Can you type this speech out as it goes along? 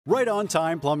Right On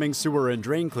Time Plumbing, Sewer, and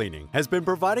Drain Cleaning has been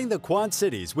providing the Quad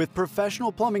Cities with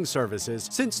professional plumbing services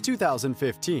since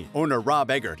 2015. Owner Rob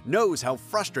Eggert knows how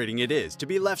frustrating it is to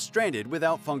be left stranded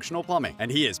without functional plumbing, and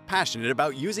he is passionate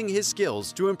about using his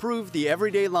skills to improve the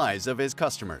everyday lives of his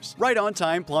customers. Right On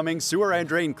Time Plumbing, Sewer, and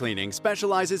Drain Cleaning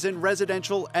specializes in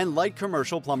residential and light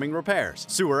commercial plumbing repairs,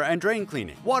 sewer and drain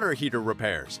cleaning, water heater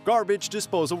repairs, garbage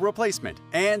disposal replacement,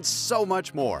 and so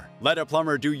much more. Let a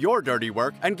plumber do your dirty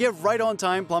work and give Right On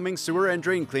Time Plumbing, Sewer, and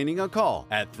Drain Cleaning a call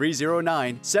at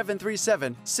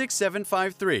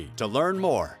 309-737-6753 to learn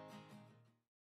more.